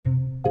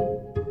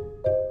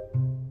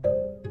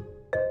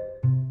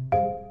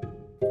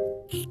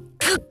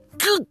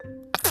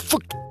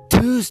Fuck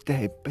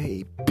Tuesday,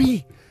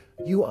 baby.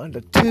 You on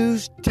the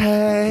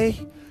Tuesday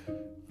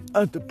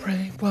of the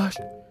Brainwashed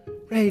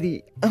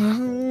Radio.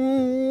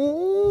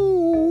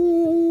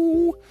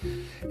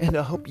 And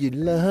I hope you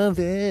love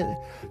it.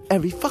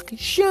 Every fucking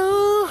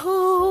show.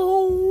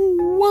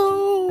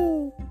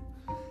 Whoa.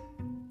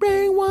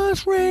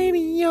 Brainwashed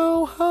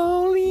Radio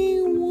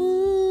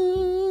Hollywood.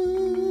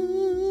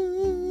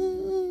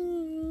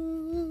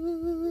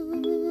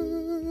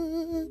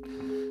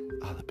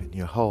 All up in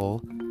your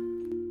hole.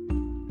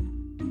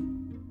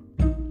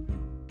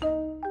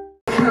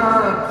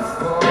 Can't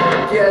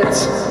forget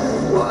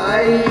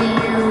why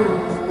you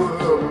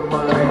were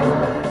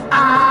mine. I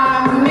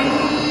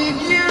need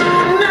you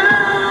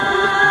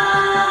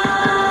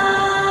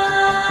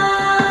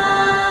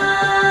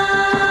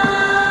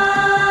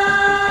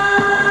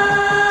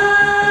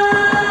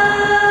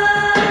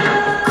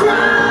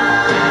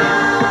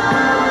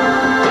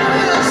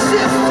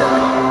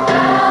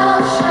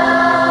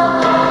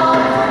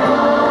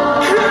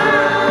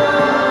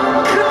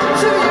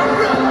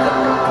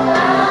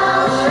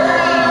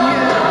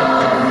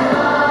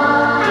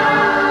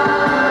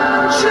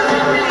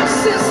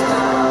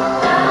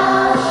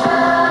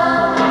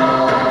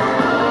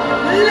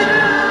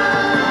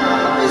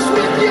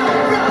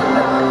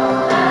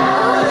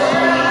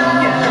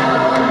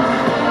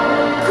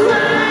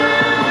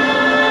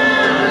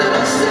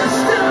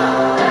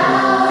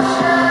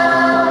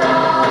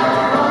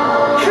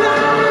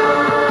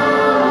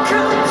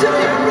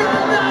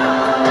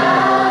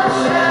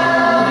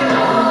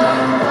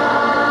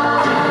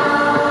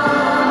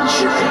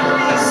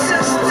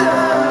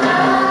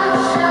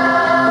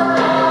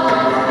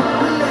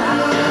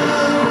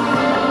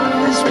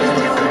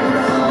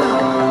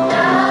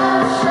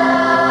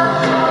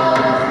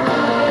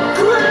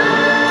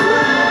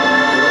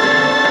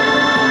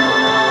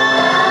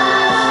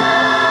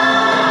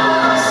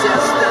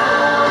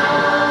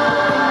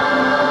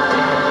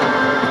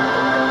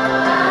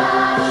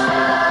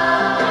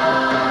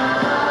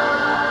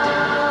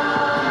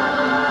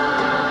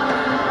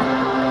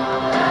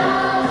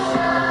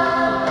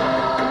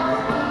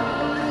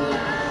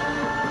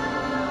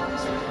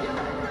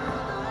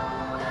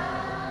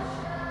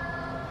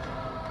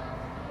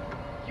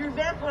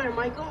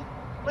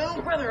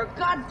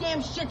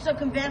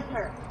shit-sucking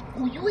vampire.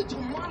 Oh, you wait till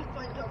Mom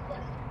finds out,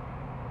 buddy.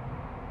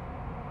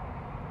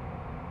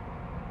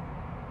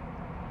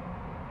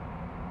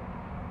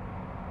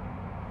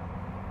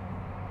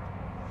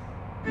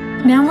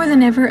 Now more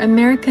than ever,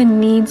 America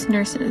needs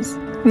nurses.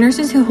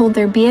 Nurses who hold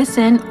their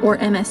BSN or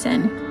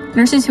MSN.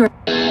 Nurses who are...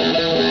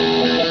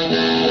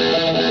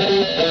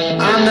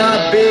 I'm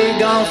not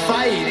big on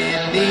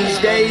fighting these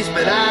days,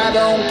 but I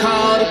don't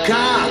call the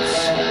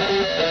cops.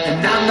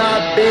 And I'm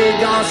not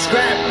big on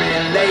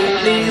scrapping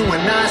lately.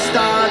 When I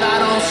start, I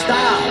don't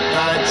stop.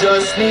 I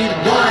just need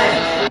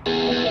one.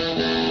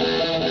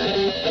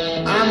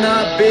 I'm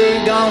not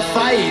big on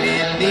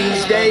fighting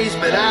these days,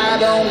 but I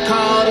don't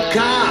call the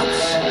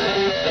cops.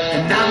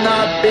 And I'm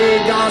not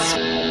big on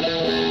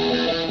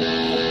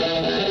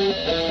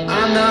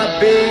I'm not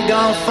big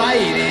on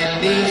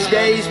fighting these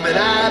days, but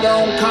I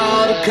don't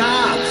call the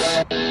cops.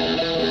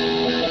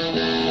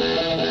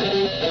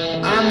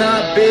 I'm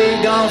not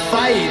big on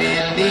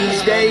fighting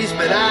these days,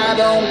 but I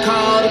don't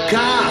call the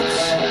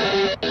cops.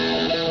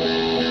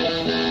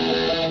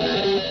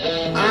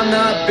 I'm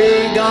not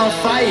big on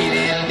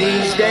fighting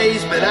these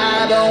days, but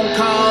I don't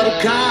call the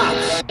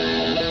cops.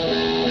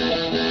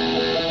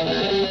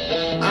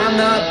 I'm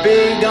not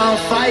big on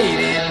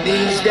fighting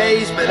these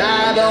days, but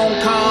I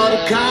don't call the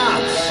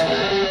cops.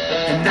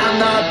 And I'm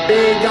not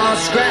big on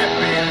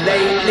scrapping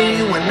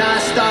lately. When I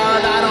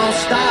start, I don't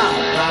stop.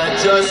 I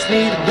just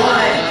need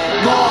one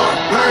more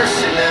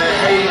person to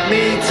hate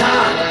me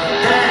top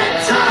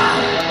that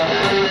time.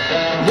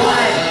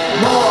 One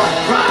more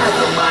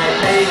rival might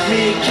make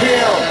me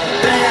kill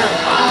them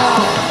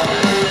all.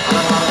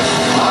 I'm a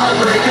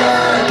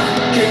heartbreaker,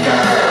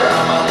 kicker.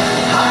 I'm a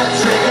hot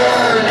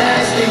trigger,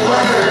 nasty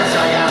words.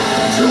 I got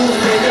 2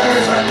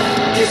 fingers, but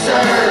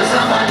kissers.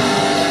 I'm a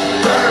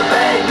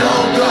dirtbag, no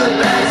good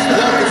bastard.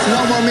 Look, it's no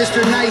more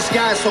Mr. Nice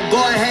Guy, so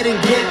go ahead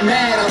and get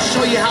mad. I'll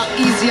show you how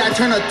easy I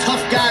turn a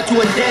tough guy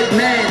to a dead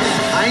man.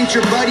 I ain't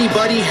your buddy,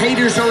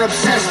 haters are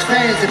obsessed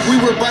fans. If we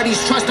were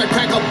buddies, trust I'd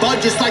crack a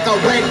bud just like a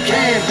red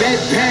can.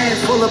 Bedpan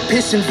full of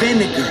piss and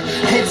vinegar.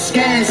 Head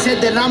scan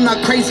said that I'm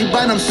not crazy,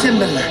 but I'm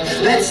similar.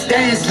 Let's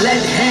dance,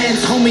 let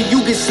hands, homie,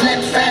 you get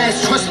slapped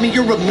fast. Trust me,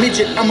 you're a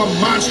midget, I'm a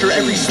monster.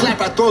 Every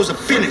slap I throw's a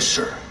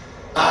finisher.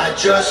 I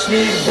just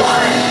need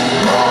one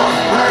more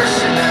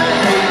person to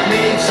hate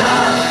me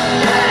top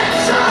that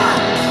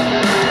time.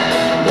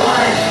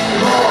 One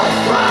more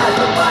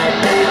rival might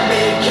make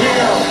me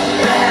kill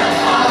them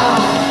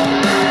all.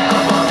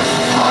 I'm a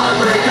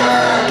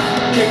heartbreaker,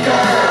 kicker.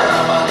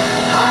 I'm a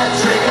hot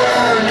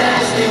trigger,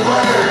 nasty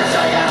words.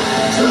 I got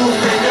 2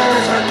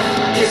 fingers, but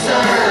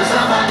kissers.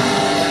 I'm a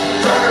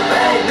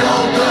dirtbag, no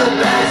good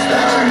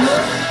bastard.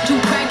 To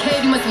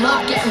crackhead, you must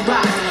love getting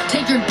rocked.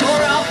 Take your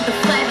door off with a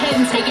flat head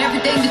and take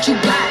everything that you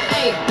got.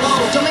 Hey,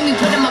 whoa, don't make me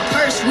put in my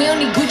purse. We don't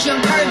need Gucci on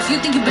curves.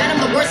 You think you bad,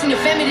 I'm the worst in your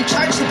family to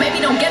church. So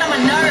baby, don't get on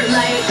my nerve.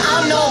 Like, I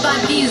don't know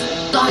about these,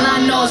 all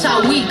I know is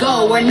how we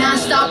go. We're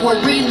non-stop, we're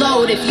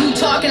reload. If you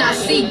talking, I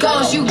see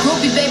ghosts. You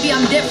groupie, baby,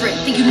 I'm different.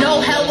 Think you know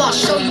hell, I'll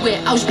show you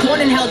it. I was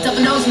born in hell,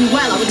 devil knows me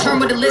well. I return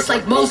with a list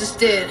like Moses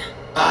did.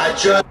 I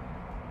just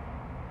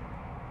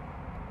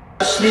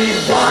need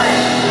one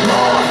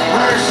more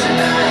person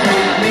to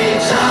hate me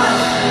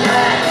time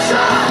and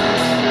time.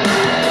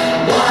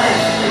 One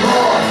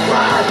more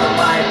problem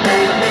might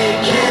make me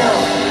kill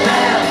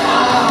them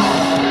all.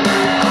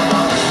 I'm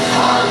a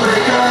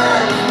heartbreaker,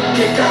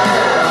 kicker.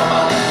 I'm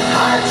a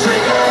hot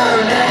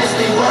trigger,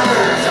 nasty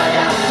words. I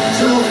got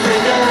 2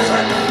 fingers,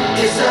 but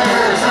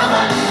kissers. I'm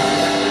a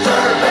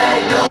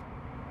dirtbag, no.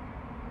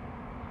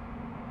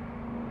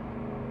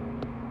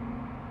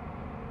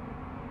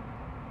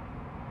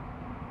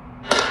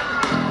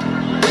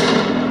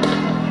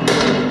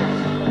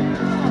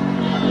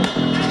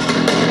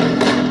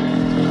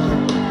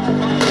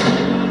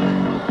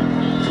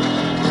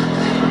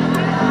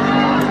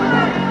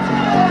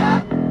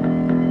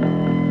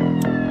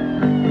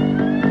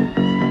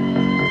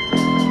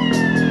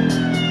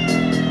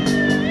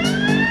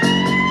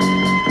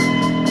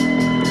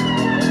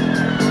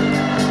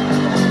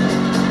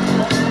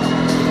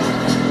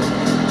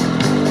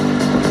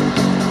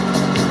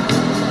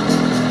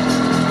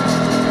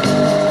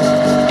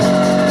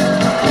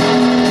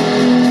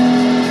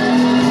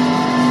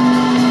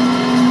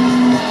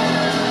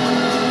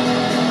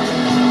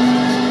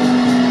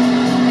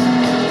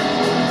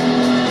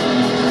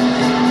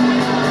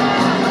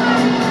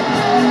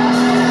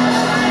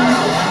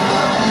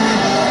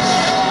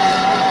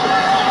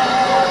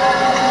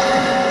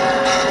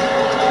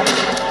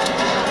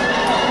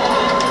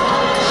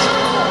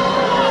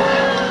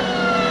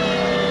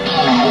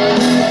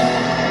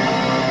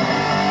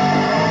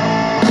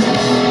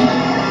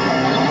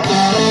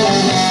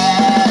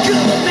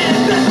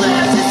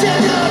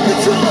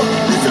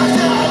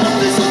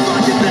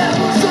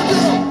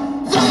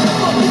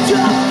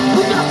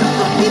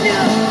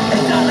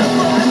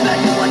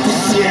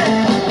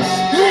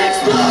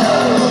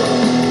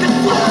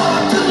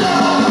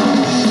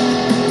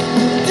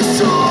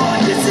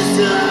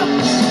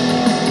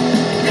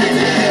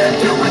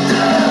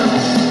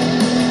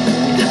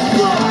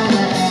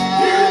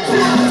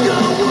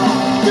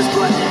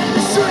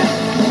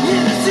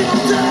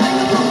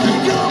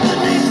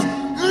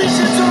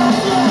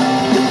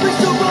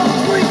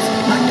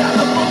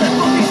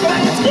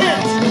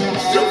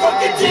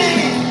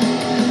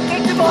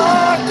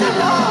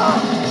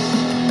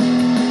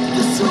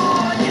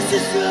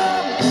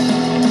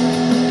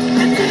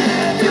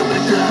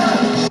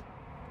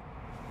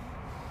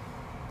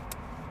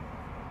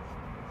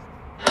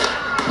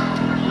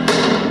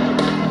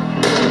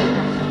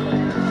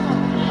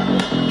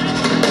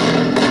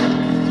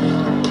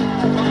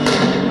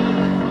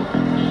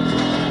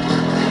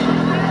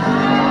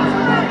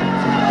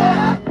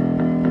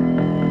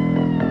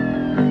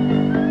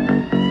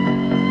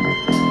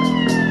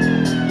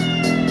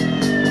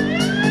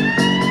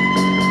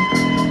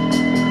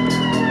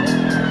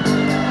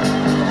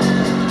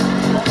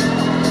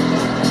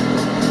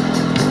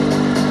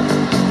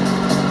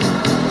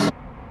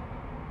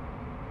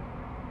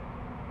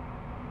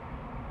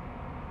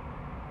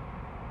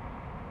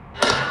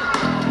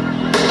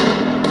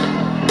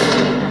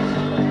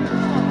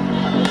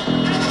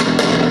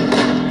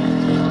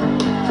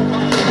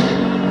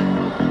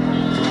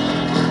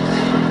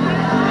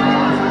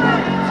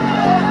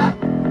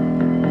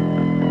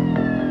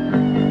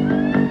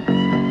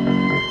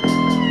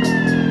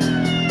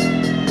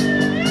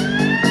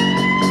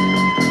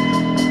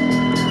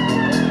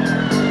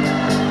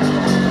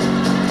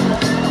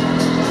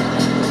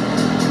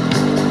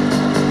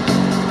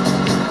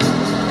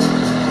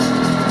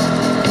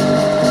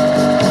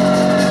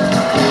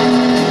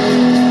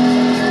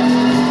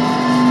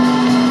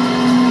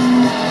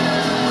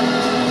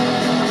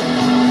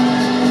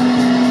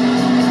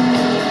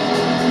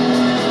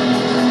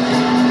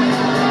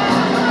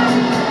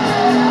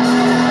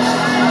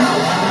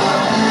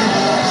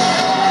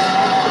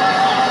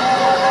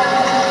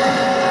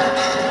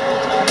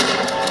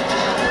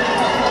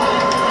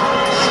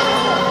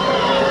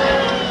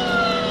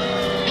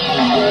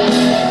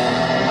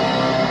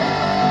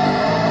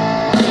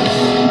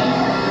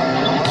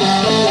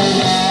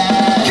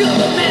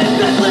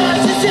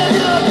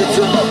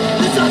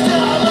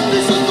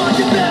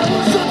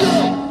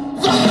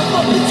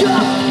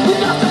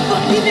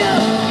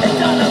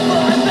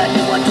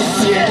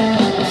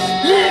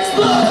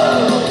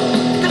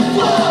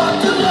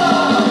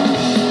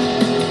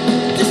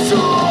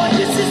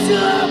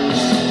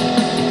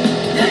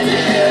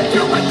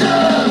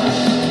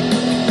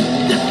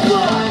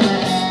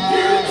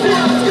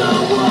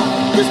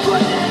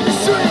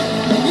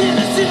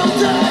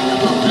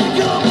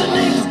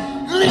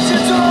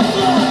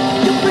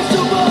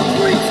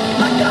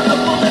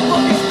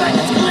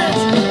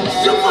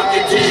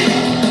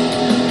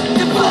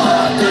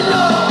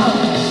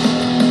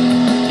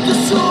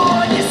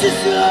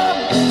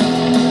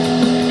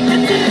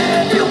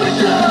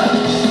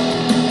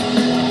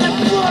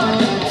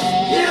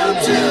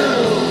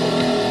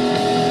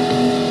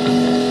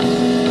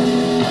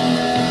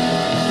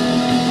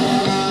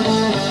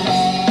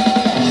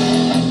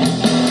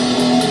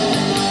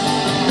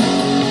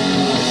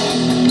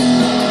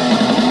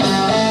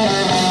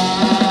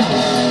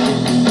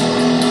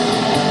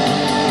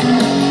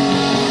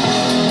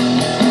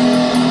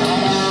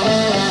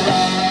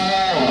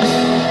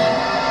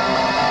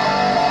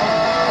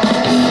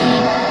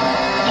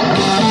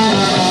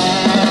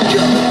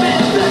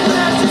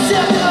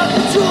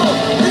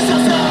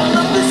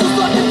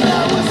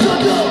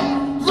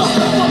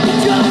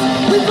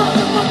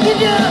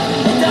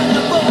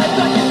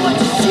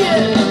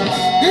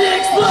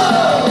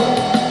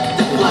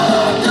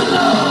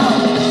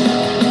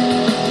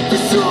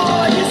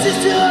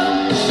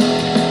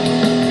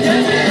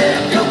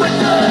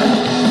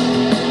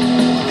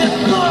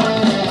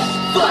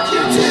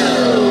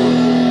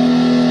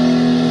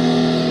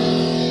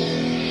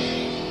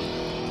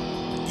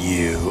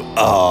 You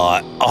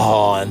are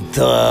on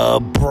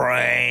the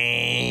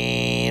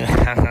brain.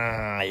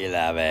 You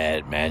love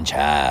it.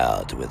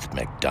 Man-child with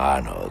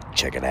McDonald.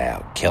 Check it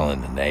out. Killing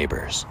the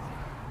neighbors.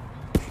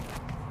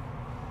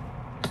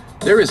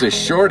 There is a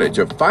shortage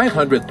of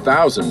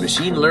 500,000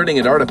 machine learning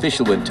and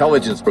artificial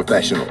intelligence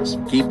professionals,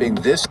 keeping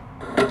this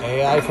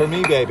AI for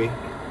me, baby.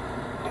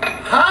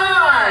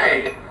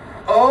 Hi!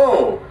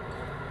 Oh!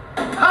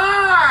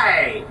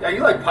 Pie! Yeah,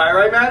 you like pie,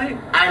 right, Maddie?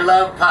 I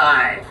love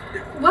pie.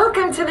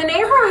 Welcome to the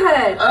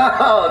neighborhood.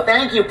 Oh,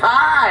 thank you,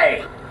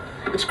 pie!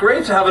 It's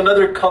great to have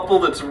another couple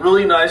that's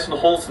really nice and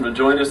wholesome to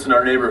join us in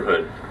our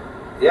neighborhood.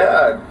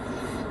 Yeah,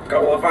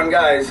 couple of fun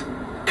guys.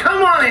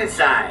 Come on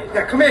inside.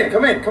 Yeah, come in.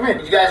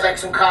 You guys like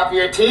some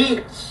coffee or tea?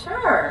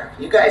 Sure.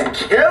 You guys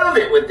killed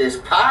it with this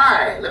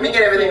pie. Let me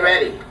get everything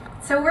ready.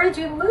 So where did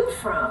you move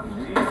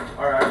from?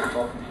 All right,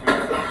 well,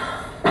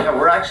 yeah,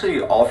 we're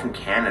actually all from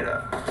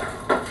Canada.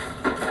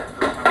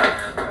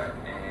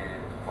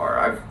 Or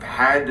I've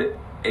had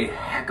a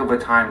heck of a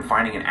time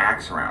finding an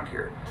axe around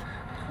here.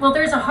 Well,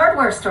 there's a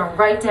hardware store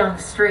right down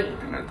the street.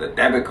 And the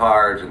debit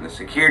cards and the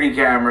security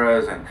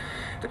cameras and...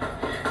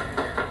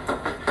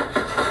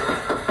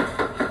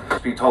 To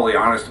be totally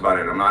honest about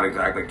it, I'm not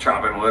exactly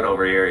chopping wood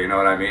over here, you know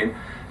what I mean?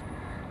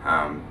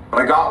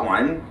 But I got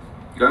one.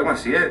 You guys want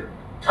to see it?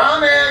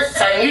 Thomas,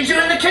 I need you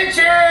in the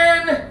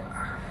kitchen!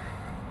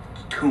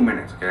 2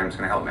 minutes, okay? I'm just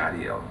gonna help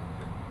Maddie out.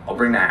 I'll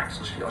bring the axe.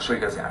 I'll show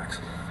you guys the axe.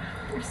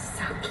 You're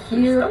so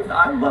cute.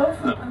 I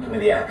love them. Give me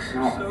the axe.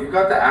 No, you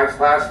got the axe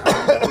last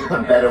time.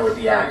 I'm better with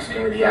the axe.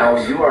 Give me the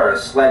axe. No, you are a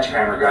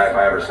sledgehammer guy if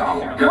I ever saw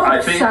one.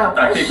 I think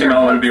they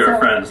all want to be our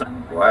friends.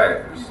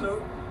 What?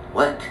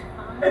 What?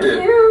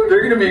 Cute.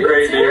 They're gonna be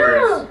great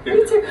neighbors.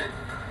 Me too.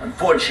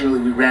 Unfortunately,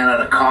 we ran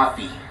out of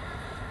coffee.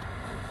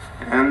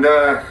 And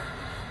this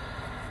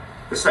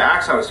is the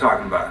axe I was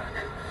talking about.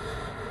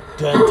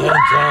 Dun, dun, dun.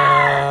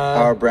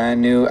 Our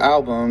brand new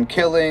album,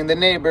 Killing the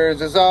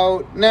Neighbors, is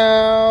out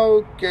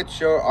now. Get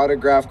your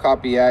autographed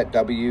copy at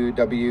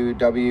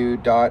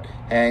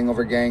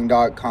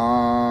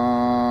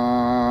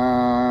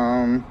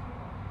www.hangovergang.com.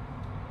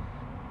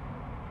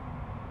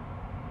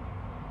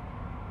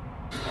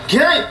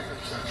 Get it!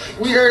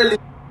 We early.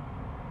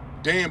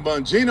 Dan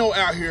Bongino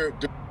out here.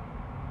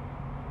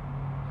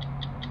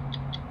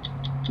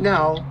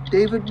 Now,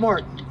 David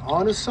Martin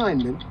on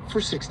assignment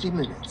for 60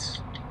 minutes.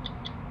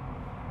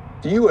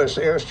 The U.S.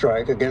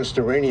 airstrike against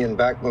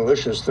Iranian-backed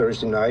militias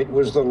Thursday night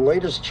was the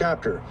latest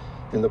chapter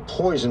in the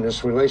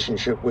poisonous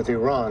relationship with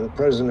Iran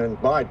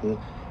President Biden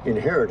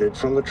inherited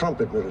from the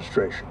Trump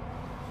administration.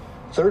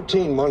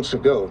 13 months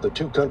ago, the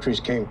two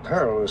countries came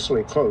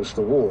perilously close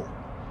to war.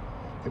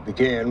 It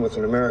began with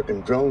an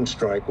American drone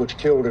strike which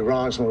killed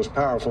Iran's most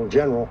powerful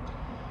general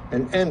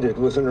and ended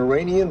with an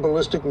Iranian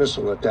ballistic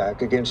missile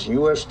attack against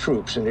U.S.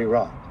 troops in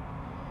Iraq.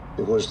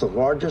 It was the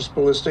largest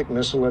ballistic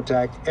missile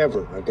attack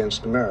ever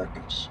against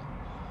Americans.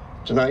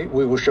 Tonight,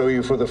 we will show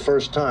you for the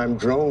first time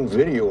drone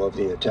video of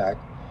the attack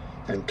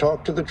and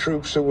talk to the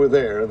troops who were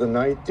there the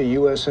night the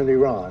U.S. and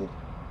Iran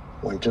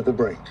went to the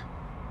brink.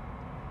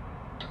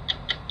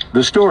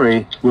 The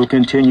story will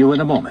continue in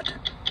a moment.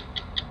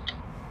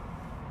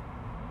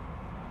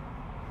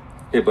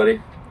 Hey,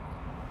 buddy.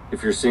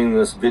 If you're seeing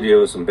this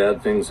video, some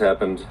bad things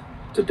happened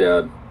to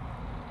Dad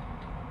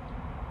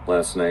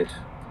last night.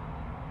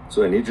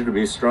 So I need you to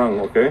be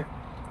strong, okay?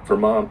 For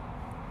Mom.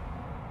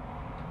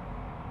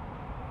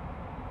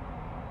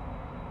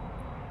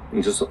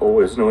 And just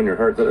always know in your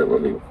heart that I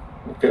love you,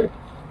 okay?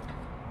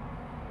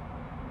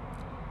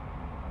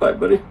 Bye,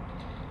 buddy.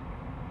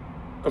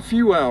 A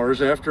few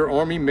hours after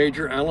Army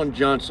Major Alan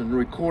Johnson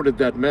recorded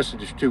that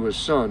message to his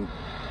son,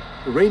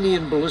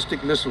 Iranian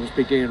ballistic missiles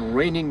began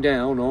raining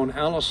down on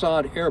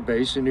Al-Assad Air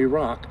Base in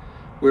Iraq,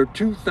 where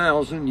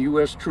 2,000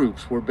 U.S.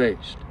 troops were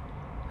based.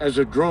 As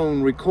a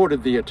drone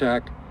recorded the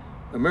attack,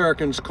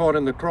 Americans caught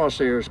in the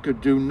crosshairs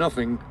could do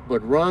nothing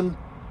but run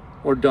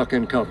or duck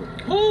and cover.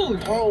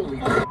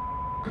 Holy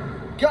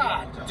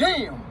God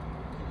damn!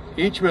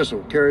 Each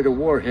missile carried a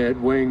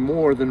warhead weighing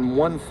more than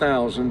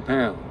 1,000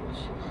 pounds.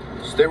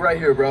 Stay right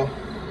here, bro.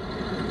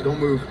 Don't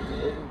move.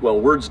 Well,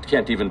 words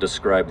can't even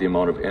describe the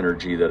amount of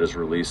energy that is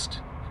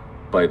released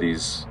by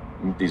these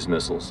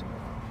missiles.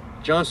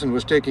 Johnson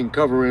was taking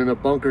cover in a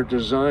bunker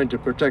designed to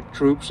protect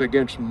troops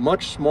against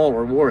much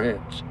smaller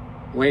warheads,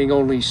 weighing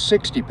only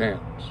 60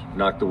 pounds.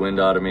 Knocked the wind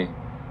out of me,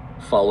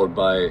 followed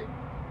by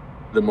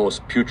the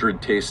most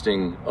putrid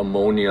tasting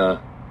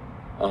ammonia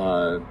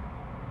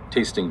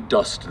tasting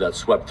dust that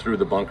swept through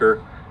the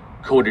bunker,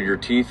 coated your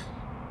teeth.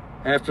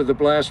 After the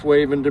blast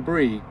wave and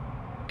debris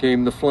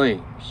came the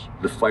flames.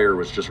 The fire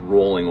was just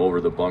rolling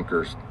over the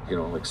bunkers,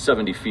 like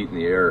 70 feet in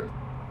the air.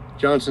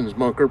 Johnson's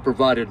bunker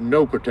provided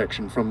no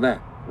protection from that.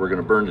 We're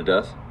gonna burn to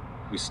death.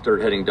 We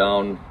start heading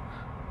down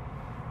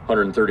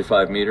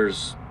 135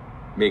 meters,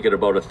 make it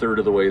about a third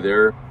of the way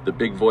there. The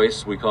big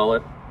voice, we call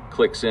it,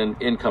 clicks in,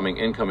 incoming,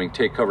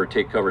 take cover,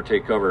 take cover,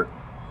 take cover.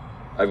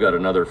 I've got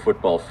another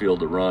football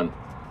field to run.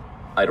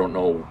 I don't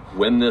know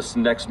when this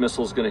next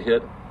missile's gonna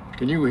hit.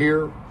 Can you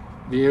hear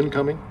the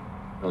incoming?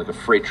 Like a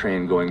freight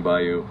train going by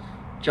you.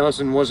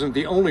 Johnson wasn't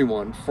the only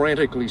one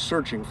frantically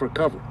searching for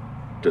cover.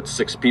 It's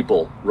 6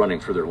 people running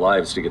for their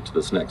lives to get to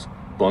this next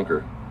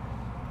bunker.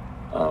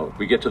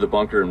 We get to the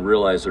bunker and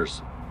realize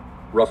there's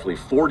roughly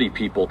 40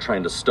 people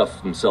trying to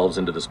stuff themselves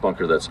into this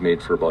bunker that's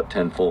made for about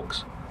 10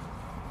 folks.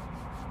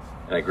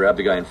 And I grabbed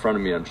the guy in front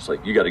of me and I'm just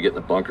like, you got to get in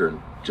the bunker,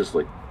 and just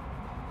like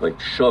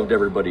shoved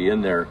everybody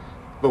in there.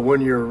 But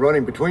when you're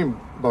running between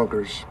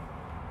bunkers,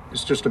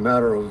 it's just a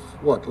matter of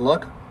what,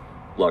 luck?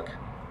 Luck.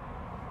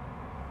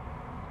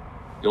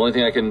 The only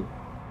thing I can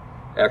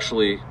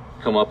actually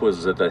come up with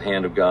is that the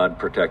hand of God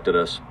protected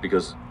us,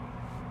 because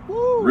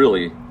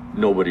really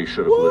nobody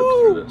should have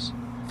lived through this.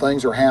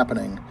 Things are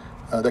happening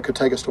that could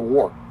take us to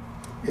war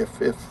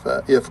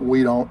if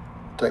we don't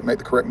make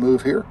the correct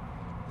move here.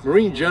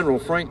 Marine General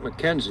Frank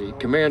McKenzie,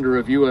 commander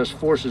of U.S.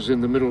 forces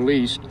in the Middle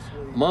East,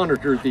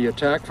 monitored the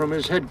attack from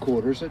his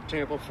headquarters at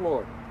Tampa,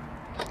 Florida.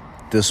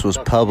 This was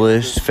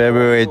published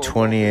February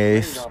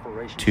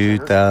 28th,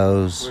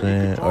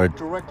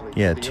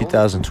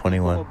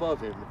 2021.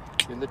 Above him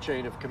in the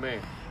chain of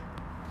command.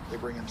 They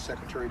bring in the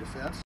Secretary of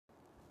Defense.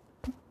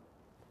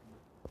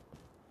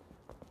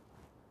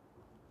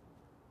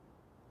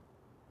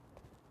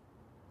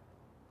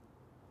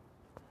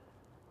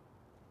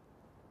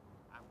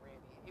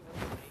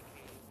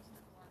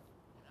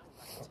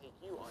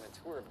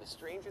 Tour of the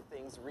Stranger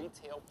Things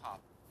retail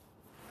pop.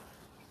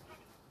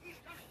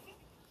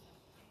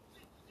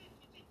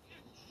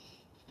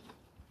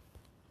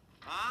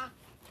 Huh?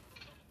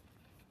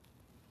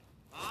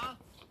 Huh?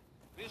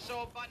 This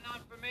old button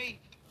on for me?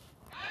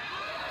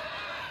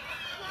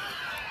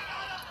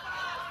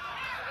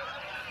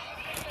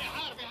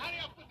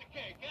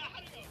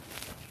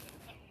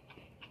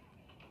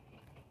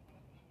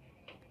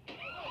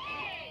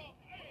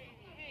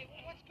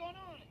 What's going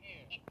on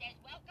here? It says,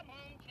 welcome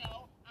home,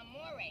 Joe.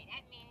 Amore.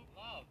 That means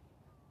love.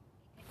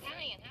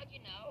 Italian. How'd you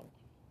know?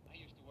 I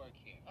used to work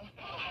here.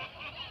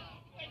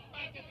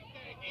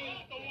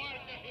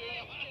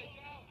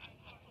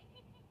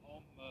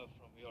 Home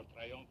from your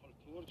triumphal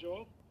tour,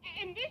 Joe?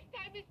 And this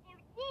time is for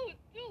food,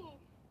 too.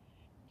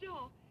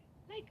 Joe,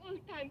 like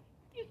old times,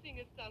 you sing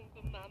a song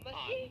for Mama,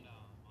 Oh, see? no,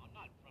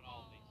 not in front of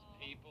all these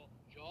people.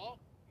 Joe,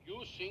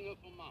 you sing it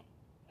for Mama.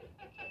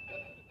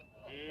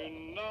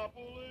 In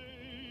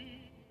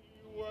Napoli,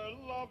 where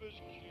love is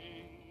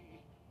king,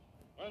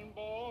 when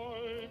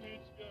boy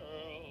meets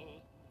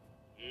girl,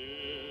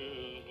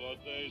 is what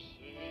they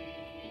sing.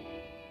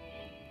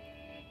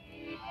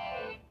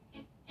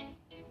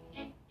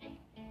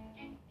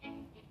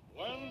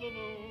 When the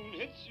moon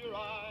hits your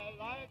eye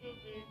like a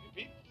big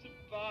pizza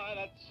pie,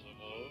 that's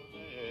amore.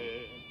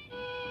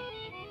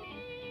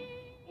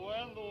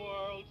 When the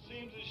world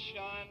seems to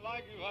shine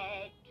like you've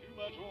had too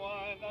much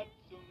wine,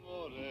 that's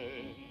amore.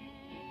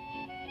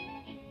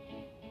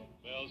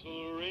 Bells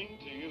will ring,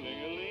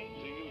 ting-a-ling-a-ling,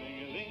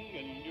 ting-a-ling-a-ling,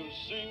 and you'll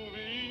sing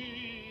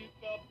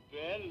Vita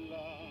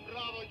Bella.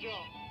 Bravo,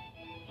 Joe.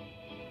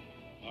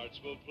 Hearts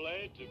will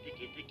play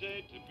tippy-tippy-tay,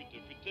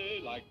 tippy-tippy-tay,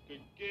 like a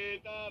gay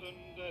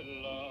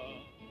tarantella.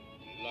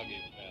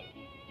 Lucky fella.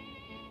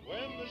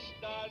 When the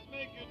stars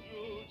make you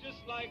drool,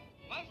 just like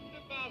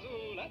pasta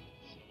basil, that's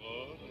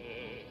amore.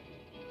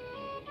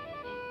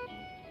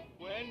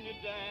 When you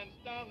dance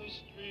down the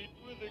street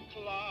with a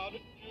cloud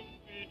at your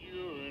feet,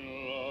 you're in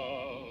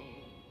love.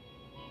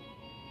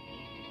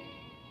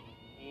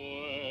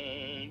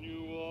 When you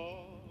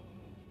walk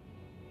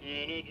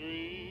in a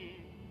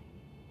dream,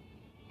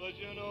 but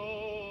you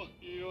know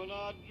you're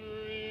not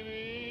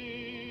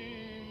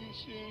dreaming,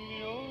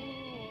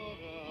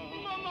 signora.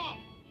 Mama!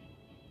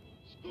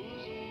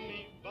 Scusa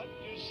me, but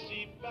you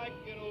see back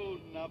in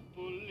old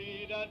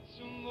Napoli, that's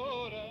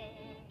amore.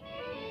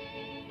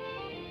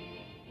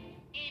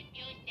 If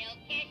you still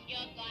kiss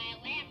your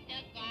girl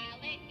after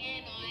garlic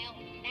and oil,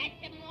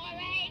 that's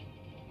amore.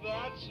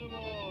 That's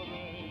amore.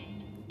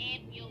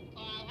 If you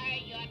call her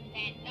your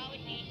pet, though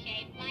she's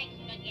shaped like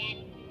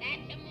spaghetti,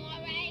 that's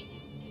amore.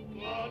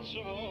 That's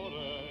amore.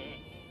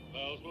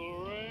 Bells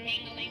will ring.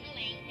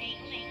 Ting-a-ling-a-ling,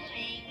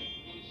 ting-a-ling-a-ling.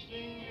 You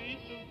sing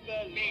Vita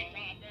Bella.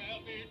 Vita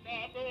Bella, Vita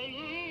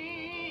Bella.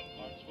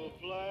 Hearts will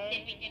play.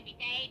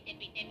 Tippy-tippy-tay,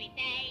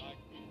 tippy-tippy-tay.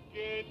 Like a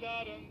gay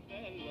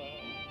tarantella.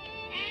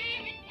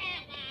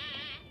 Tarantella.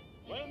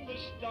 When the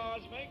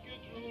stars make you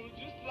drool,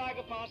 just like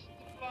a pasta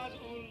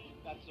fazool,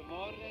 that's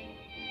amore.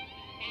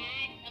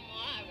 That's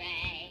amore.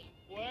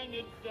 When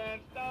you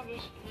dance down the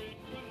street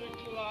with the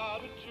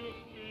cloud at your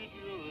feet,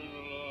 you're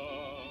in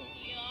love.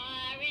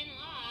 You're in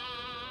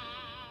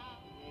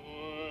love.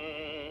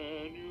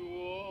 When you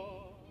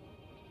walk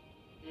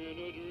in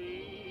a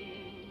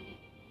dream,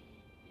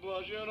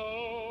 but you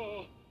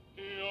know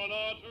you're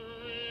not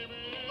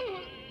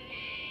dreaming.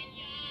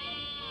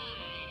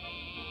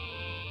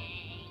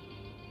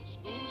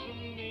 Scusa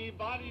me,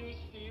 but you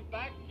see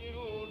back in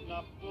old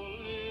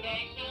Napoli,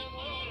 that's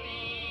amore.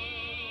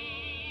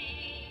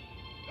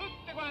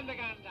 Tutti quanti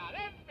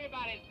cantare,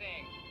 everybody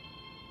sing.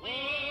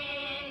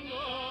 When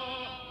the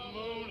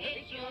moon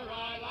hits your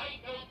eye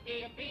like a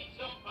big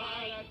pizza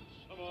pie, that's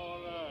amore.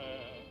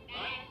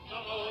 That's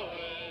amore.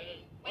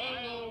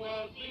 When the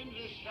world seems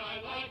to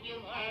shine like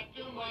you've had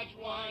too much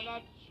wine.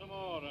 That's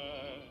amore.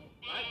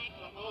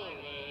 That's amore.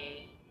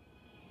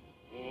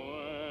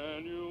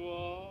 When you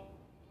are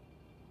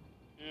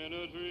in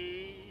a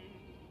dream,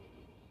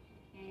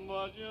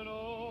 but you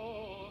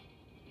know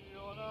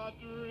you're not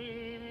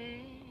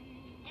dreaming.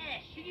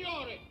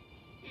 Signore,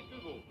 che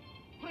bevo?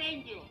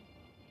 Prendilo.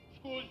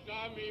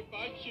 Scusami,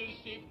 facci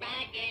si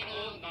batte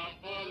on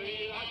Napoli,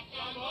 that's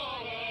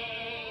amore.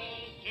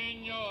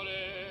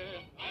 Signore,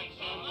 that's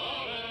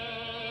amore.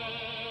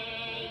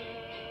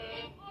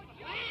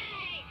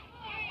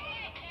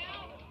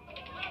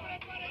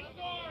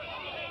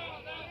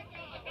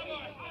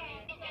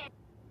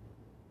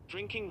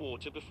 Drinking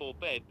water before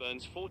bed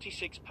burns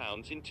 46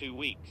 pounds in 2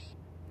 weeks.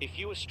 If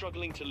you are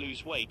struggling to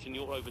lose weight and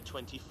you're over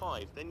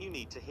 25, then you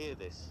need to hear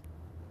this.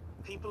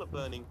 People are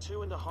burning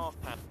 2.5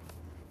 pounds.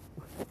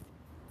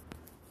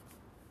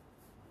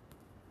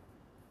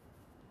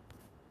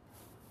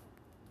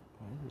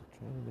 Why is it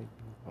trying to make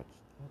me watch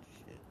that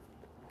shit?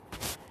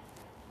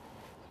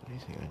 What do you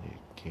think I need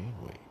to gain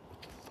weight? What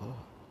the fuck?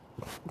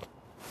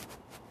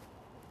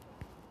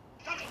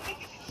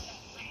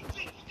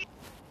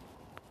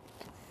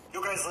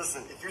 Yo guys,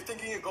 listen, if you're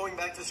thinking of going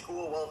back to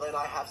school, well then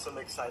I have some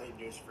exciting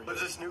news for you. There's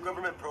this new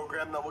government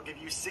program that will give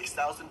you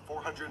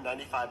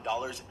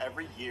 $6,495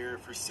 every year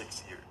for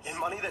 6 years. In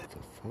money that...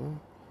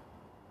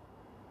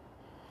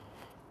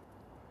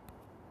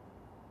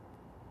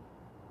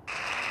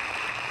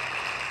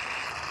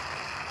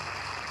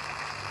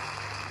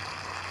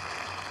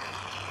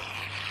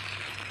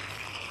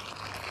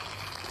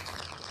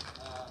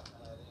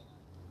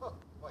 What the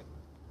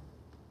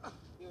fuck?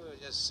 You were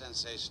just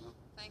sensational.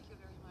 Thank you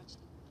very much.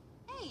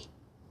 Hey,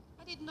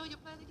 I didn't know you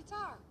played the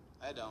guitar.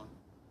 I don't.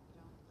 You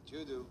don't? But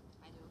you do.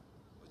 I do.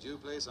 Would you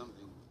play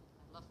something?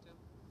 I'd love to.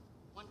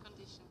 One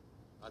condition.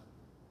 What?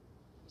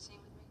 You sing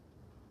with me?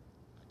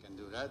 I can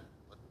do that.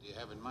 What do you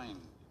have in mind?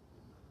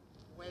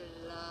 Well,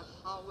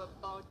 how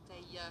about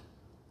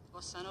a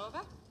bossa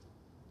nova?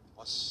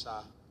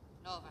 Bossa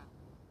Nova.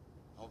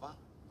 Nova?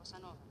 Bossa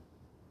nova.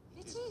 It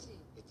It's is- easy.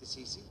 It is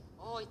easy.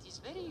 Oh, it is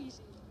very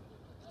easy.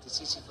 It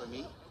is easy for me.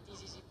 It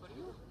is easy for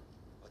you.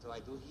 What do I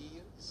do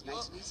here? It's You're-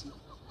 nice and easy.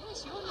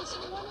 Yes, you only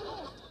sing one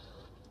note.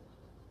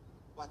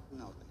 What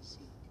note I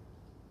see?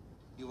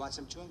 You want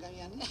some chewing gum,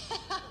 Yanni? E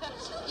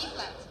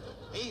flat.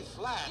 E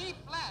flat. E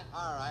flat.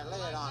 All right,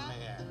 lay it on me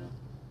here.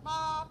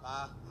 Ba,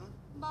 Ba,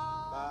 ba,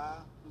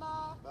 ba,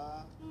 ba,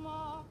 ba.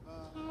 ma,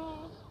 ma.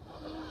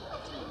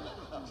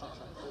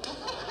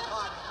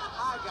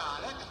 I got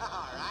it.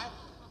 All right.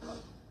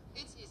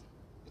 It's easy.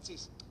 It's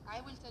easy.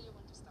 I will tell you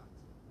when to start.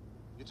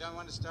 You tell me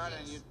when to start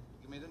and Yes. you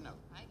give me the note.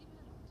 I give you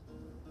the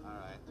note. All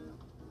right. Let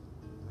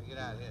me get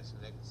out of here so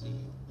they can see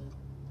you.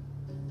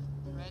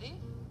 Ready?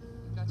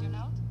 You got your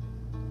note?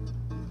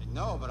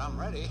 No, but I'm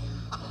ready.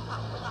 Try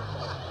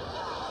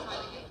it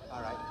again.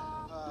 All right.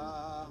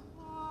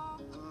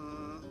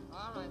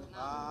 All right,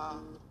 now.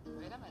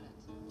 Wait a minute.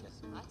 Yes.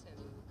 I'll tell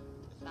you.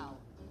 Now.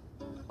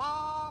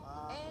 Ba,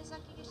 essa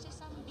aqui este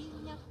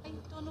sambinha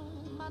feito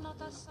numa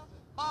nota só.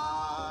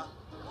 Ba,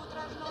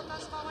 outras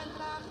notas vão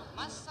entrar,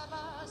 mas a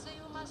base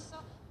é uma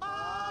só.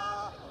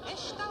 Ba,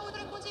 esta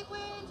outra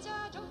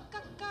consequência de o que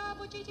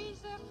acabo de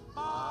dizer.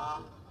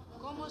 Ba,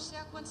 como se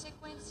a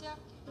consequência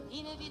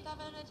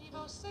inevitável é de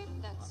você,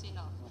 that's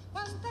enough.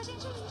 Quanta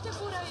gente existe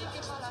por aí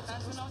que fala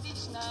tanto, não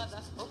diz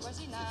nada, ou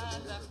quase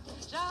nada.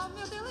 Já o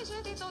meu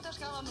inteligente em toda a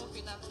escala, no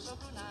final não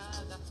sobrou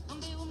nada. Não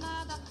deu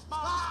nada,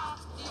 pá,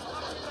 e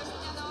volto pra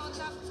minha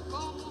nota,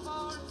 como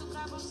volto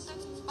pra você,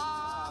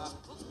 pá.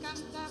 Vou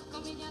cantar com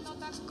minha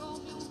nota,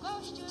 como eu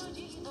gosto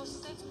de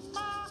você,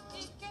 pá.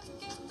 E que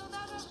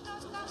todas as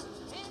notas,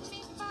 em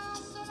mi fá,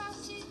 será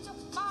cito,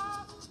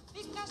 pá.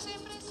 Fica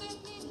sempre sem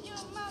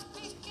nenhuma,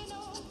 fique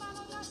numa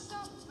nota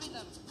só.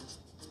 Rhythm.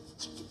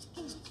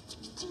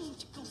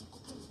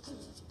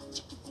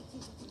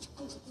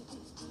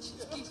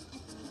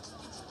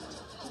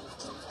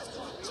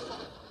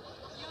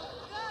 You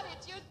got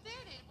it, you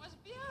did it. It was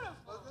beautiful.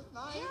 Was it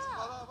nice?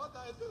 Yeah. What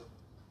did I do?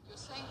 You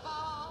sang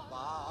ba.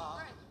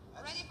 Ba. Great.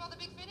 Ready for the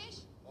big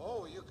finish?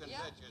 Oh, you can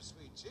Yeah. bet your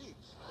sweet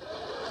cheeks.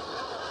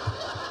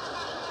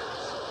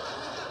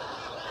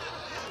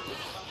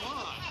 Come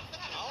on.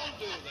 I'll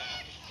do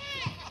that.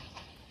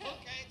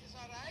 Okay, is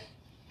that right?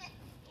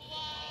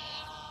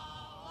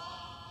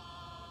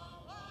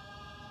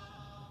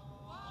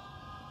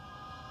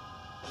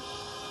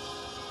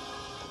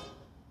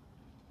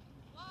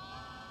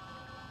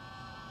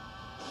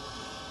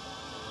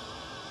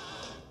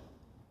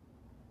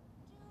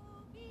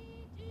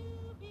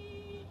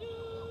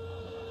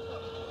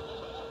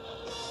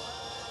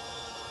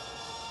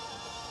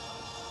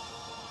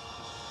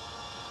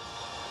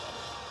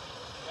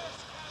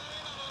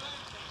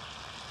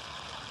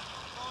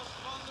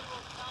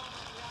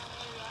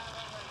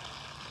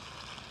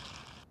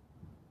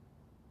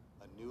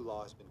 A new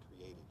law has been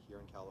created here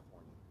in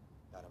California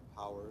that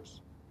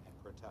empowers and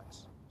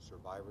protects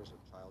survivors of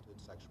childhood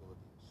sexual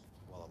abuse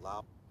while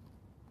allowing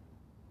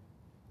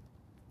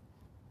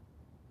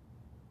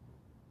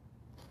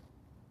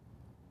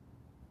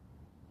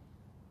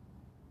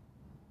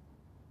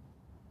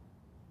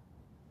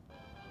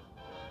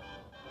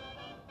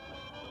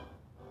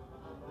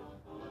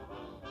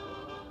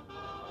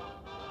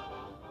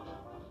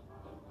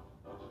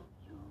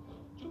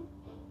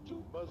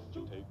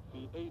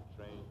 8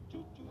 train.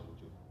 Choo choo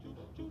choo choo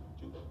choo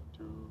choo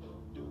choo.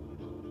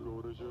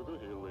 Go to Sugar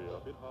Hill way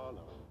up in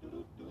Harlem.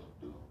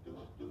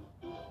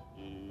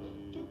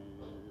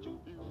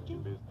 If you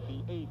miss the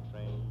 8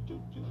 train,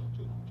 you'll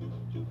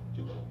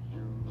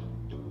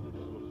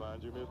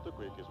find you missed the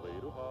quickest way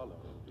to Harlem.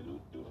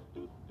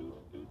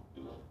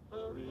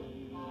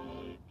 Hurry,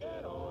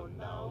 get on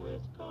now,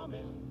 it's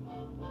coming.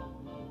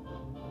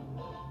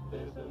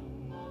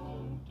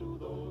 Listen to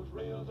those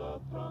rails are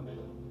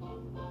thrumming.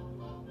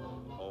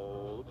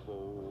 All the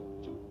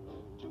folks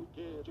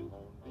get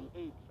on the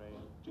 8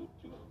 train.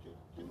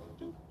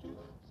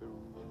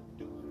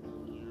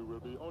 Soon you will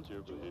be on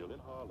Sugar Hill in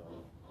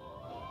Harlem.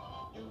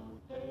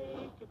 You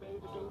take your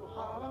baby to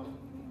Harlem,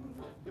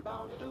 you're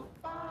bound to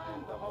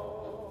find the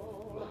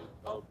hall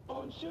up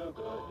on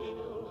Sugar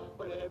Hill,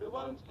 where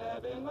everyone's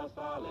having a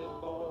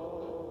solid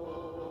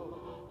ball.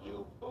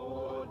 You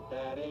board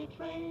that 8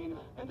 train,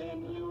 and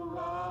then you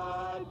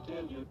ride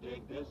till you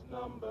dig this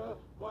number,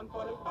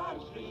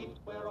 145th Street,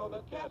 where all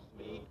the cats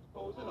meet,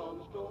 posing on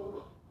the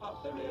stroll.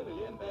 Pops are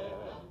really in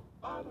there.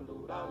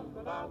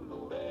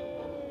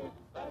 Ba-da-doo-da-da-da-doo-day.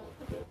 That's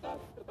the bit that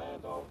the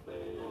band all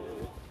play.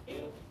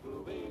 It's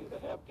groovy, the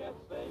hep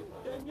cats say.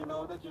 Then you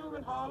know that you're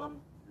in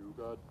Harlem. You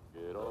got to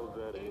get on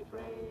that 8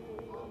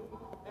 train,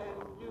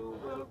 and you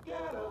will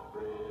get a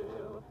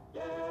thrill.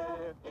 Yeah,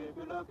 if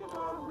you're looking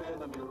for a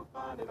rhythm, you'll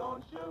find it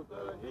on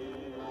Sugar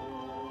Hill.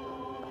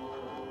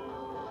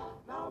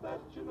 Now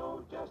that you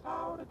know just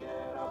how to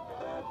get up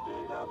that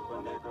big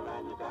upper nickel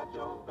and you got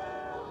your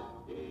fare,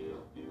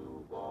 if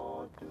you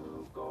want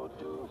to go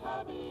to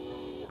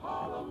happy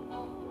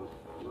Harlem,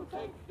 you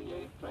take the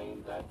 8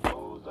 train that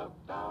goes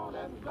uptown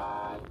and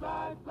ride.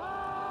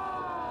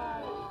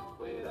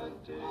 Wait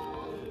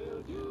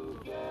until you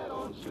get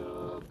on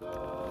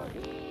Sugar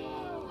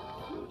Hill.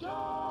 You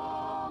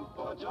jump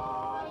for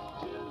joy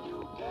till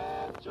you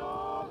get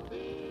your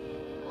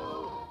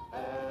fill.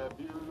 Have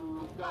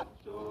you got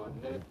your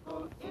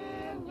nickel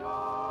in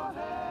your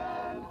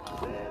hand?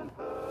 Then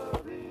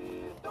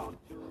hurry, don't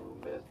you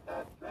miss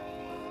that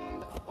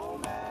train, oh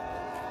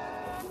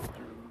man.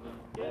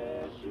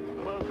 Yes, you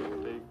must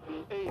take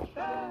the 8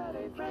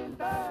 train,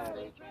 that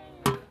 8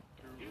 train.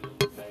 You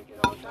make it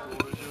on time.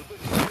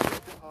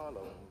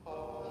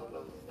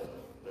 Harlem,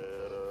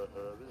 better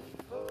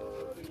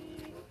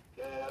hurry,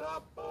 get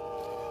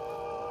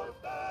aboard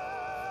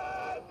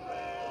that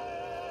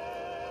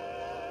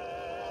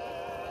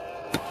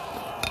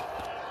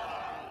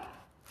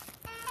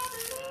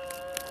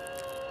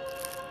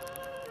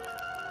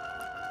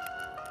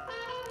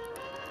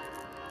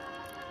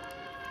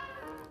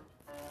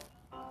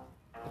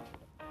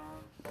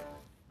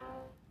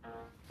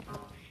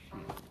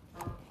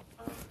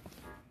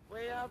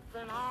Way up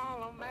in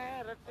Harlem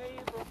at a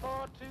table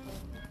for 2.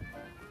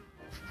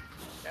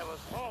 There was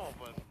 4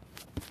 of us.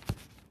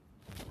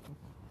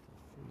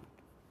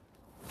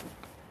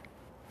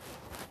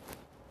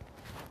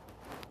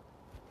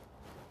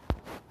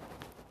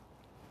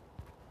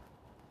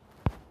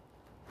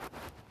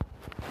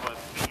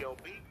 Must be your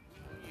beat.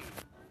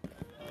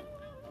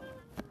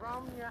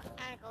 From your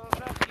ankles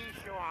up to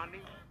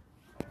Shawnee.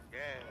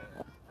 Yeah.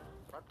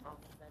 But from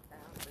that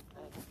down to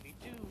that be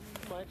too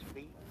much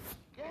beat.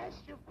 Yes,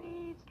 your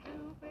feet's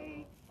too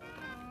big.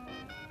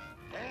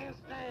 Can't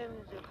stand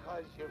you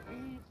 'cause your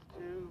feet's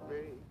too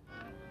big.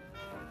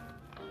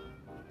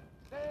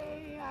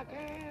 Say I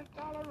can't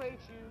tolerate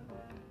you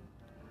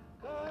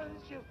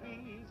 'cause your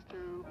feet's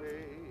too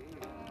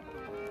big.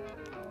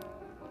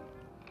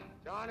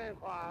 John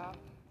inquire,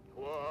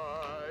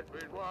 what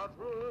Bridgewater?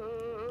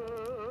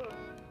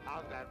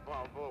 How's that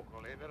for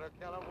vocal? Ain't it a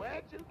killer?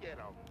 Where'd you get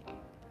 'em?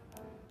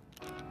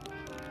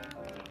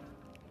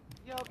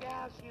 Your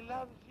gal, she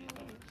loves you,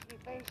 she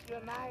thinks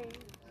you're nice.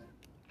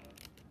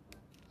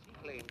 She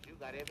claims you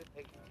got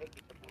everything to take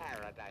you to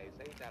paradise.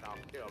 Ain't that a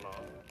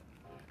killer?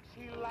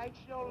 She likes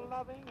your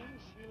loving,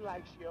 she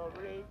likes your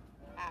rape.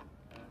 Ah.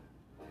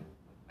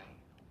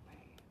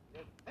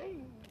 The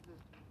things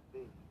is too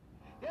big.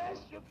 Yes,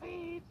 your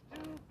feet's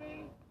too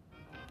big.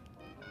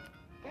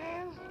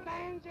 Can't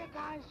stand you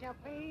 'cause your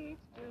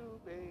feet's too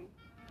big.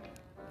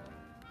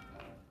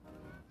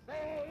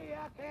 Say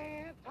I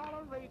can't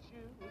tolerate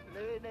you,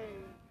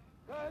 lady,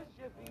 'cause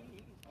your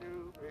feet's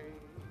too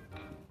big.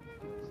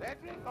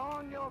 Cedric,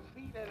 on your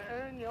feet and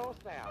earn your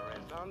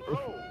salary, son.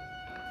 Blow.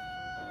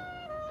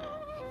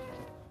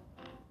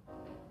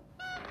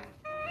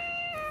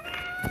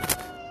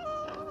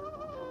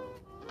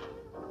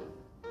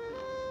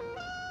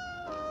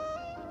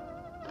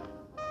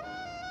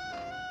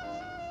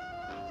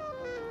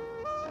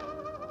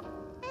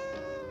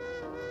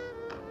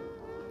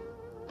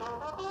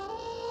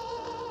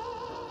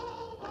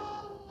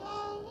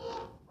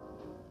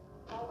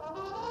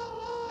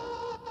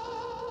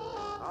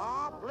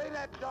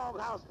 That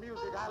doghouse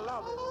music, I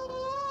love it.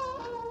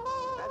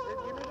 That's it,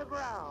 give me the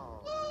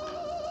ground.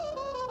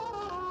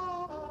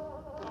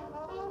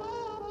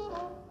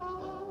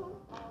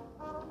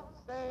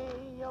 Say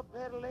your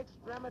pedal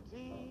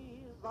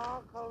extremities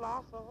are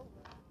colossal.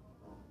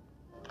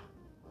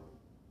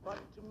 but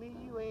to me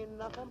you ain't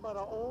nothing but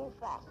an old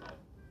fossil.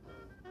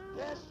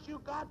 Yes, you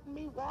got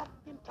me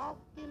walking,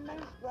 talking,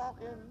 and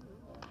walking,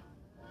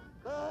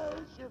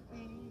 'cause your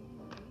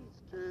feet's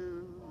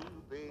too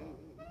big.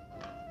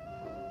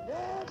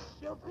 Yes,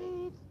 your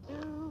feet's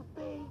too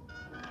big.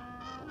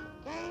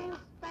 Can't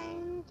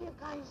stand you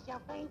 'cause your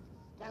feet's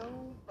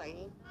too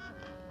big.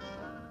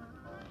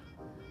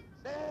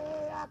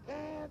 Say I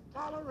can't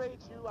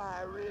tolerate you,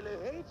 I really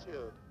hate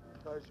you,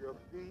 'cause your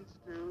feet's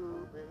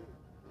too big.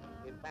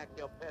 In fact,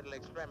 your pedal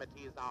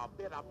extremities are a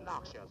bit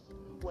obnoxious.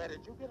 Where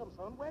did you get them,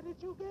 son? Where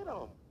did you get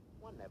them?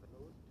 One never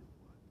knows, do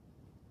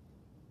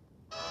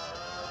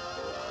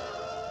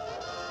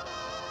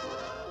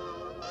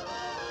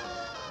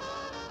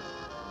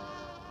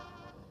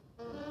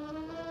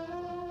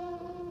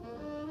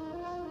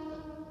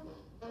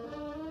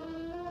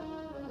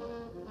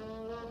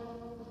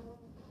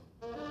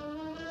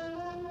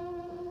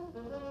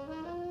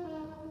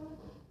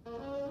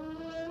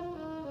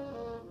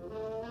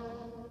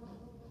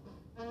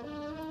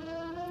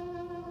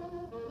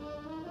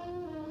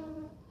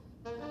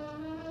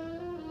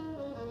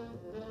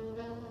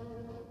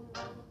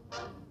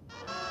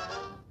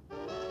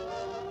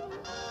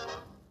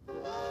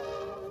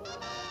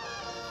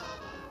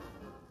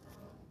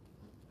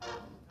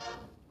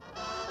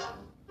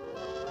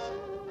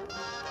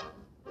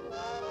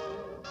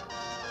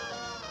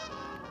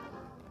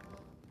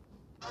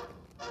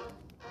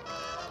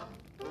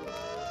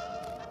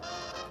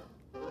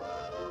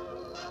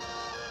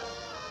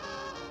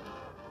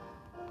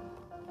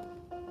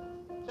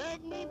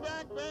Take me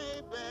back,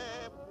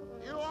 baby,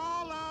 you're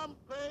all I'm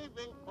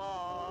craving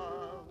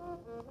for.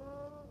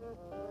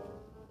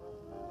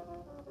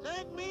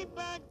 Take me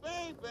back,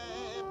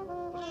 baby,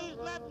 please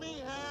let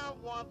me have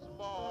once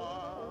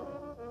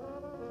more.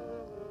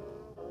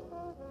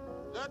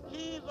 The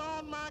key's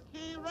on my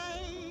key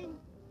ring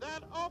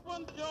that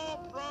opens your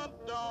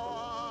front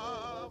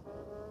door.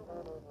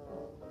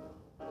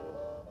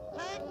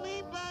 Take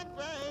me back,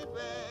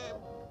 baby,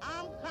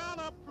 I'm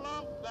kinda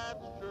plump,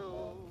 that's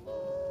true.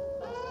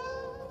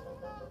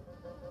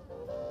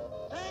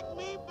 Take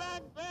me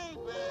back,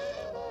 baby,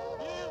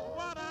 here's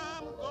what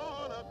I'm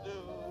gonna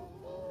do.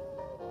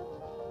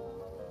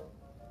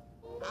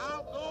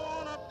 I'll go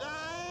on a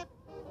diet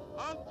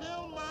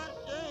until my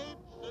shape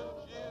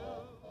suits you.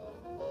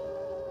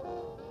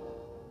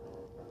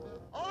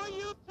 Oh,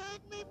 you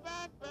take me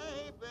back,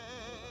 baby,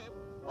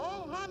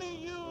 oh, honey,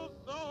 you're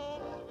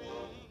so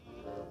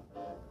sweet.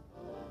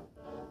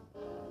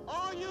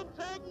 Oh, you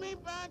take me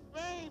back,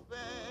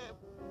 baby,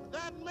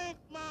 that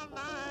makes my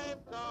life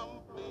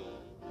complete.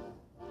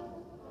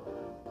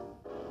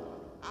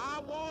 I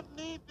won't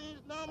need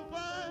these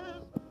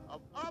numbers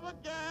of other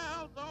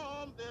gals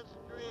on this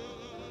street.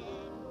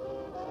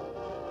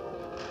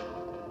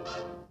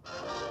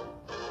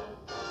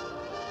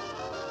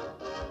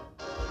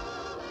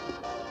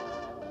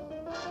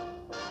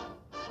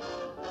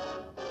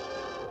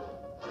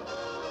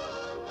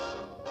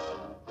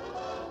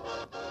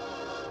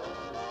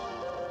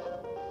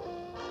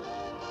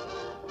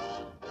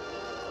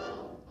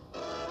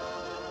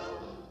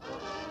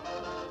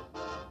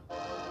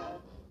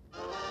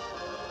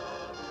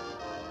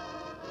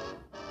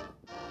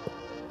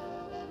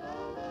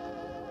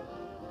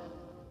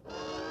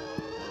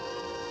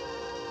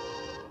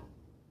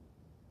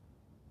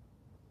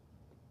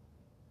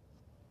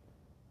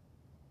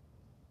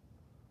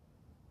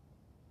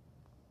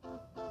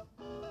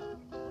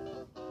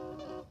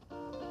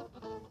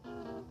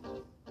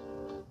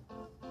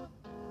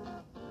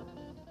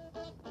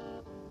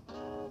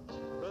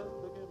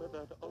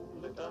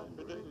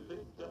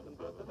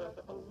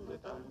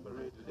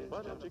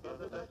 Why don't you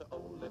give it that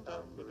only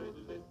time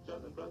religion,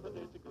 and brother,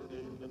 it's good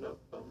enough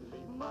for me.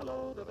 My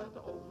Lord, that's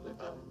the only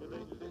time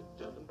religion,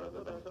 and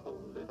brother, that's the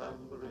only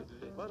time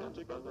religion. Why don't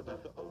you give it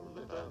that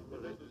only time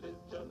religion,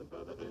 and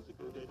brother, it's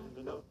good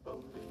enough for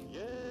me.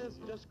 Yes,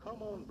 just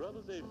come on,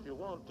 brothers, if you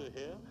want to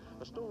hear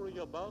a story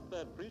about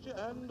that preacher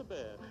and the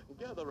bear.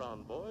 Gather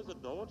round, boys, I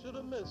don't want you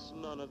to miss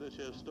none of this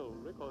here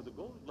story, cause it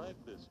goes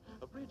like this.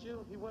 A preacher,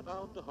 he went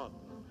out to hunt.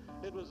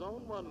 It was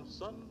on one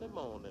Sunday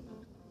morning.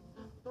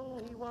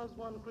 Though he was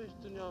one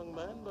Christian young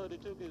man, but he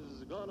took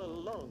his gun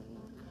along.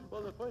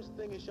 Well, the first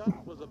thing he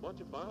shot was a bunch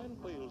of fine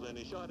quails, and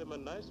he shot him a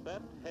nice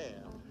fat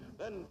hare.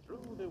 Then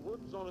through the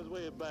woods on his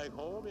way back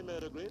home, he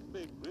met a great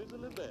big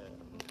grizzly bear.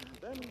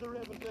 Then the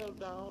Reverend fell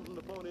down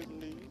upon his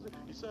knees.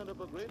 He sent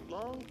up a great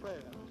long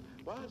prayer.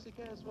 Whilst he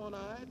cast one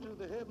eye to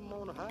the heaven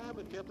on high,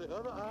 but kept the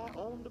other eye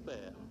on the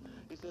bear.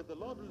 He said, the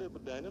Lord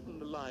delivered Daniel from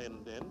the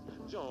lion den,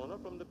 Jonah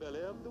from the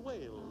belly of the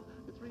whale.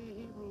 The 3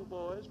 Hebrew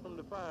boys from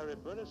the fiery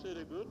furnace said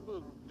a good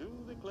book do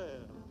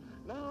declare.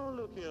 Now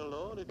look here,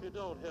 Lord, if you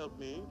don't help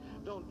me,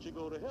 don't you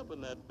go to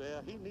helping that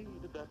bear. He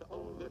needed that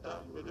only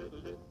time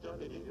religion.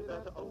 He needed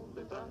that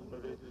only time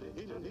religion.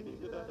 He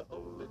needed that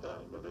only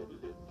time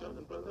religion.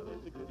 And brother,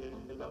 it's good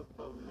enough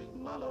for me.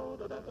 My Lord,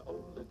 that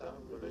only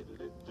time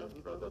religion.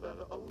 Brother,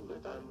 that only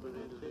time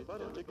religion. Why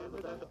don't you give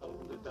it that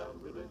only time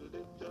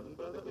religion?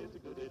 Brother, it's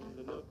good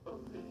enough for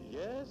me.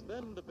 Yes,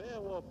 then the bear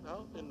walked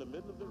out in the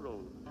middle of the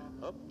road.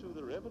 up to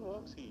the Reverend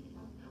walks he.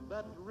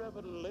 That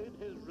Reverend laid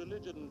his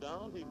religion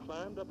down, he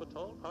climbed up a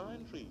tall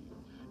pine tree.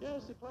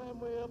 Yes, he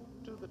climbed way up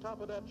to the top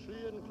of that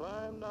tree and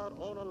climbed out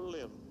on a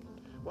limb,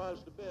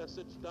 whilst the bear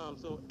sits down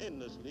so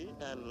endlessly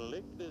and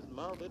licked his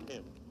mouth at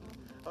him.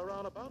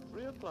 Around about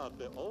 3 o'clock,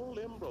 the old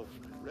limb broke.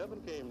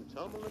 Reverend came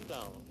tumbling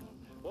down.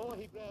 Boy,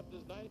 he grabbed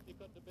his knife, he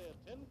cut the bear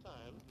 10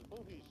 times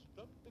before he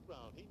struck the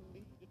ground. He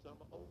needed some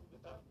old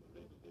time,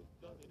 he needed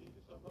some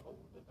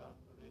old time,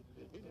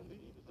 he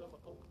needed some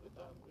old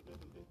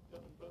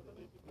time, brother,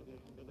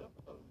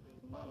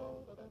 my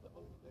Lord, that's the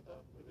old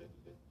time,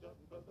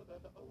 brother,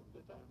 that's the old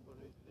time,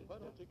 why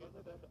don't you give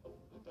me that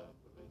old time,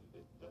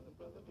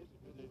 brother,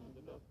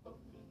 enough of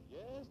me?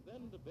 Yes,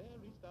 then the bear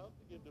reached out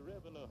to give the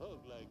Reverend a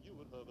hug like you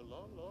would hug a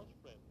long-lost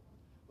friend.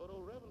 But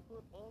old Reverend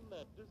put on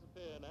that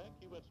disappearing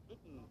act, he went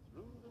splitting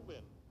through the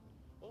wind.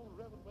 Old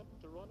Reverend went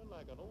to running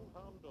like an old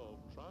hound dog,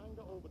 trying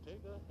to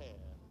overtake a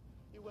hare.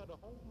 He went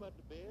home at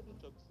the bed and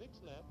took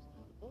 6 naps.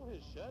 Before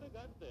his shadow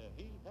got there,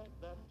 he had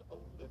that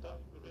old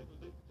time,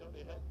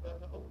 Johnny had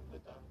that old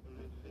time,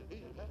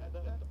 he had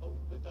that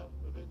old time,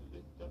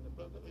 Johnny,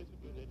 brother, is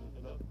good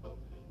enough for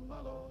me.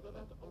 My Lord,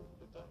 that old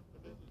time,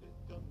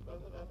 Johnny,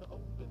 brother, that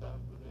old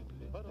time,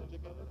 why don't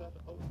you give me that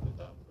old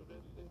time,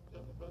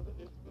 Johnny, brother,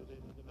 is good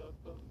enough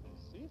for me.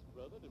 Cease,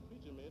 brother, the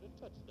preacher made a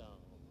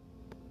touchdown.